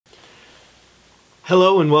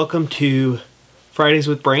Hello and welcome to Fridays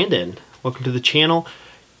with Brandon. Welcome to the channel.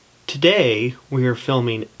 Today we are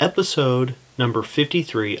filming episode number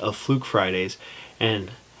 53 of Fluke Fridays,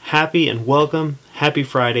 and happy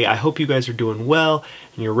Friday. I hope you guys are doing well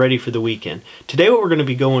and you're ready for the weekend. Today what we're going to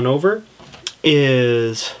be going over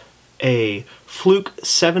is a Fluke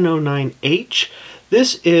 709H.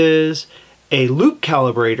 This is a loop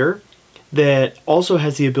calibrator that also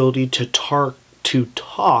has the ability to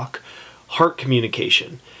talk heart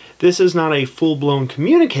communication. This is not a full-blown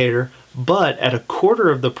communicator, but at a quarter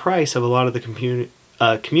of the price of a lot of the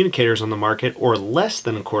communicators on the market, or less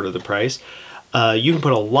than a quarter of the price, you can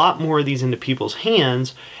put a lot more of these into people's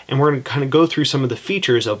hands, and we're going to kind of go through some of the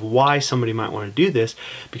features of why somebody might want to do this,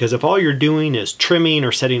 because if all you're doing is trimming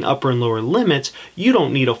or setting upper and lower limits, you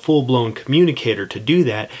don't need a full-blown communicator to do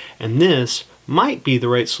that, and this might be the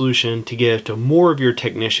right solution to give to more of your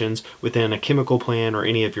technicians within a chemical plant or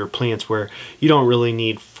any of your plants where you don't really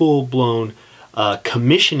need full-blown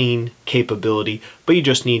commissioning capability, but you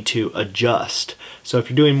just need to adjust. So if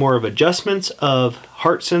you're doing more of adjustments of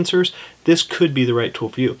heart sensors, this could be the right tool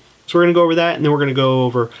for you. So we're going to go over that, and then we're going to go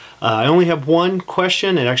over, I only have one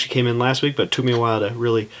question. It actually came in last week, but it took me a while to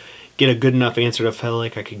really get a good enough answer that I felt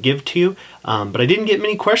like I could give to you. But I didn't get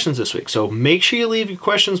many questions this week, so make sure you leave your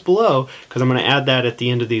questions below, because I'm going to add that at the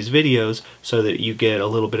end of these videos so that you get a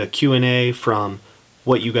little bit of Q&A from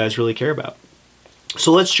what you guys really care about.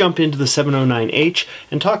 So let's jump into the 709H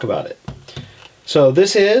and talk about it. So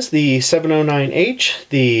this is the 709H,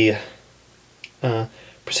 the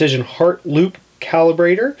Precision Heart Loop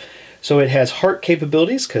Calibrator. So it has heart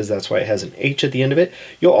capabilities, because that's why it has an H at the end of it.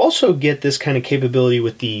 You'll also get this kind of capability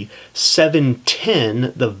with the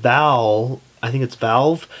 710, the valve, I think it's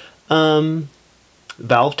valve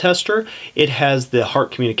tester. It has the heart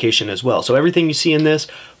communication as well. So everything you see in this,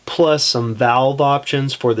 plus some valve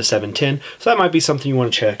options for the 710. So that might be something you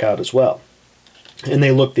want to check out as well. And they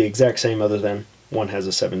look the exact same, other than one has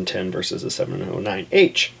a 710 versus a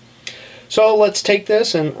 709H. So let's take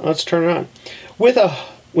this and let's turn it on. With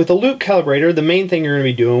a loop calibrator, the main thing you're going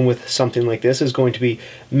to be doing with something like this is going to be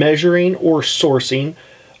measuring or sourcing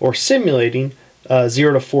or simulating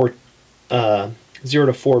 0 to 4 to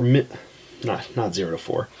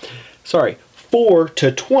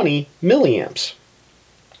 20 milliamps.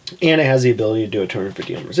 And it has the ability to do a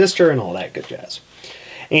 250 ohm resistor and all that good jazz.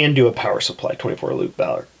 And do a power supply, 24 loop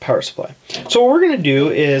power supply. So what we're going to do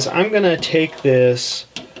is I'm going to take this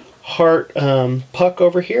heart puck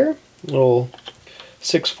over here, little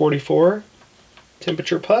 644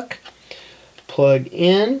 temperature puck, plug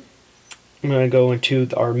in. I'm going to go into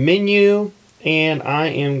our menu, and I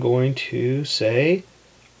am going to say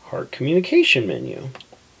heart communication menu.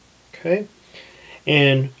 Okay,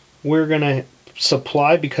 and we're going to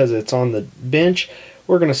supply, because it's on the bench,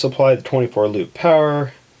 we're going to supply the 24 loop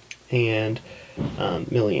power and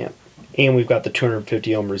milliamp. And we've got the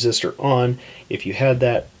 250 ohm resistor on. If you had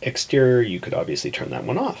that exterior, you could obviously turn that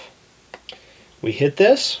one off. We hit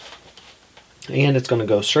this, and it's going to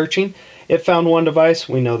go searching. It found one device.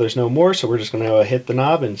 We know there's no more, so we're just going to hit the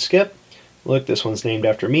knob and skip. Look, this one's named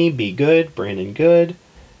after me, Be Good, Brandon Good,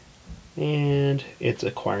 and it's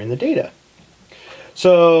acquiring the data.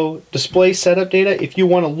 So display setup data. If you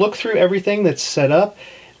want to look through everything that's set up,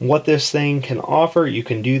 what this thing can offer, you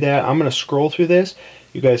can do that. I'm going to scroll through this.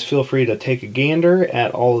 You guys feel free to take a gander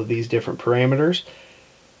at all of these different parameters.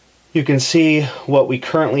 You can see what we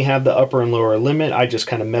currently have, the upper and lower limit. I just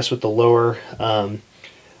kind of messed with the lower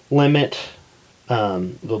limit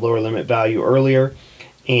value earlier,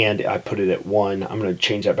 and I put it at 1. I'm going to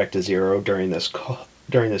change that back to 0 during this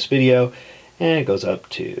video, and it goes up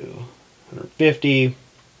to 150.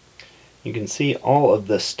 You can see all of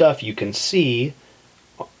the stuff you can see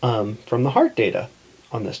from the heart data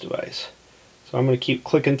on this device. So I'm going to keep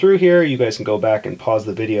clicking through here. You guys can go back and pause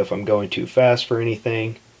the video if I'm going too fast for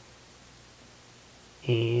anything.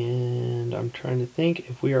 And I'm trying to think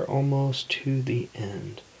if we are almost to the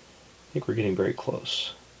end. I think we're getting very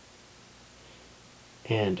close.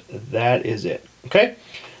 And that is it. Okay,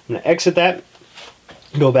 I'm going to exit that,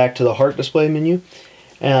 go back to the heart display menu.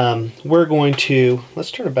 We're going to, let's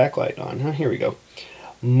turn a backlight on. Here we go.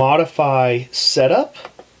 Modify setup.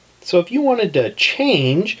 So if you wanted to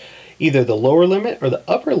change either the lower limit or the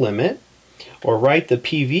upper limit, or write the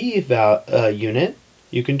PV unit,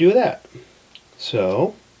 you can do that.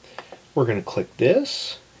 So we're going to click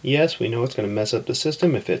this. Yes, we know it's going to mess up the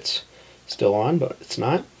system if it's still on, but it's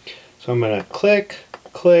not. So I'm going to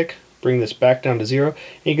click, bring this back down to 0. And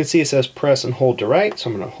you can see it says press and hold to write. So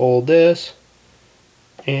I'm going to hold this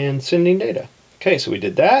and sending data. Okay, so we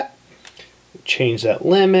did that. Change that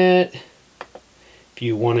limit. If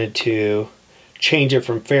you wanted to change it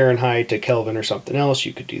from Fahrenheit to Kelvin or something else,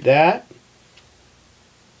 you could do that.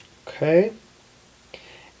 Okay.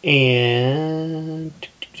 And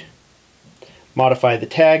modify the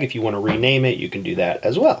tag. If you want to rename it, you can do that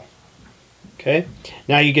as well. Okay.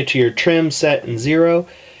 Now you get to your trim, set, and 0.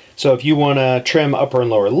 So if you want to trim upper and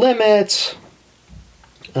lower limits,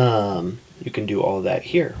 you can do all of that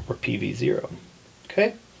here, or PV0.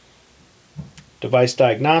 Okay. Device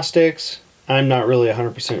diagnostics. I'm not really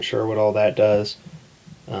 100% sure what all that does.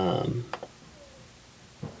 But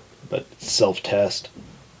self-test.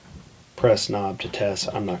 Press knob to test.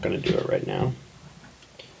 I'm not going to do it right now.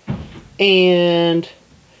 And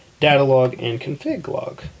data log and config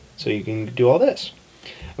log. So you can do all this.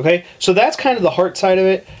 Okay, so that's kind of the heart side of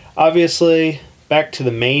it. Obviously, back to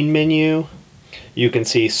the main menu, you can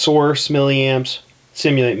see source milliamps,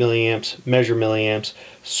 simulate milliamps, measure milliamps,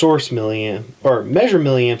 source milliamp, or measure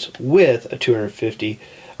milliamps with a 250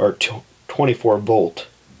 or 24 volt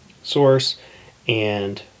source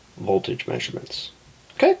and voltage measurements.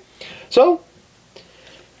 Okay, so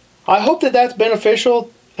I hope that that's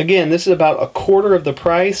beneficial. Again, this is about 1/4 of the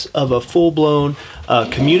price of a full-blown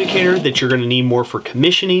communicator that you're going to need more for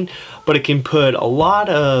commissioning, but it can put a lot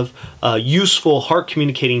of useful heart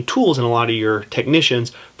communicating tools in a lot of your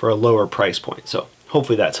technicians for a lower price point. So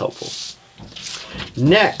hopefully that's helpful.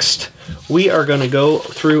 Next, we are going to go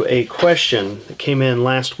through a question that came in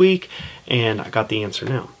last week, and I got the answer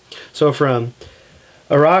now. So from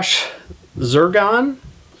Arash Zergan,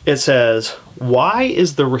 it says, why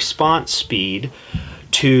is the response speed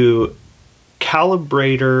to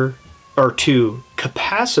calibrator or to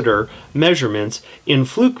capacitor measurements in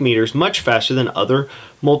Fluke meters much faster than other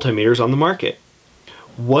multimeters on the market?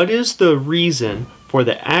 What is the reason for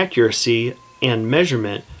the accuracy and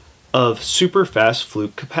measurement of super fast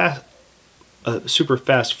Fluke capacitors?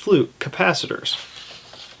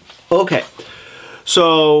 Okay,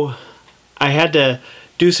 so I had to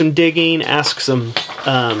do some digging, ask some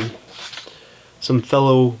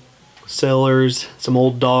fellow sailors, some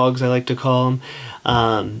old dogs I like to call them,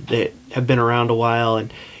 that have been around a while,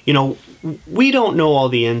 and you know, we don't know all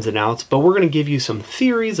the ins and outs, but we're going to give you some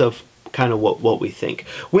theories of kind of what we think.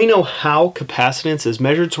 We know how capacitance is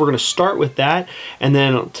measured, so we're going to start with that, and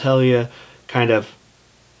then I'll tell you kind of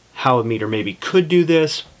how a meter maybe could do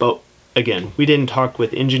this. But again, we didn't talk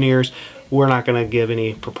with engineers. We're not going to give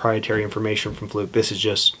any proprietary information from Fluke. This is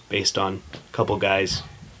just based on a couple guys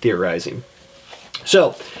theorizing.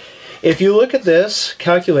 So if you look at this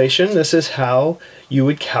calculation, this is how you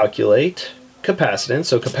would calculate capacitance.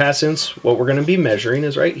 So capacitance, what we're going to be measuring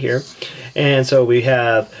is right here. And so we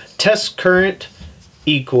have test current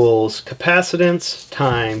equals capacitance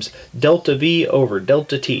times delta V over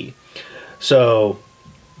delta T. So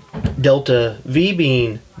delta V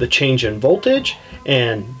being the change in voltage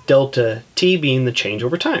and delta T being the change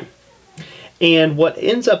over time. And what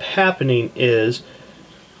ends up happening is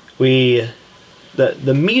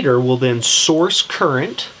the meter will then source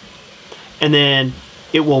current, and then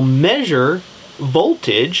it will measure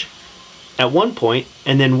voltage at one point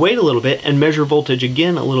and then wait a little bit and measure voltage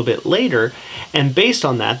again a little bit later, and based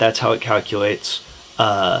on that, that's how it calculates,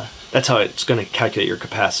 that's how it's going to calculate your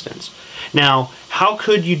capacitance. Now, how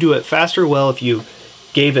could you do it faster? Well, if you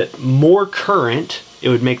gave it more current, it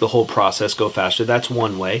would make the whole process go faster. That's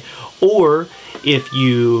one way. Or if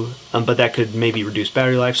you, but that could maybe reduce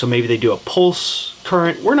battery life, so maybe they do a pulse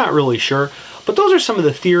current. We're not really sure, but those are some of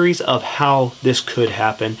the theories of how this could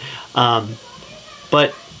happen.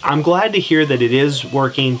 But I'm glad to hear that it is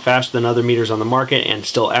working faster than other meters on the market and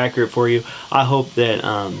still accurate for you. I hope that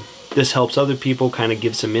this helps other people kind of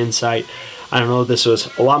give some insight. I don't know, this was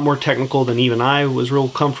a lot more technical than even I was real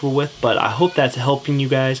comfortable with, but I hope that's helping you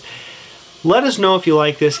guys. Let us know if you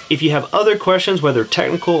like this. If you have other questions, whether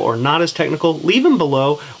technical or not as technical, leave them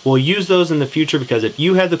below. We'll use those in the future, because if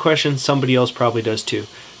you have the questions, somebody else probably does too.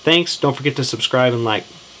 Thanks. Don't forget to subscribe and like.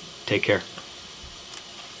 Take care.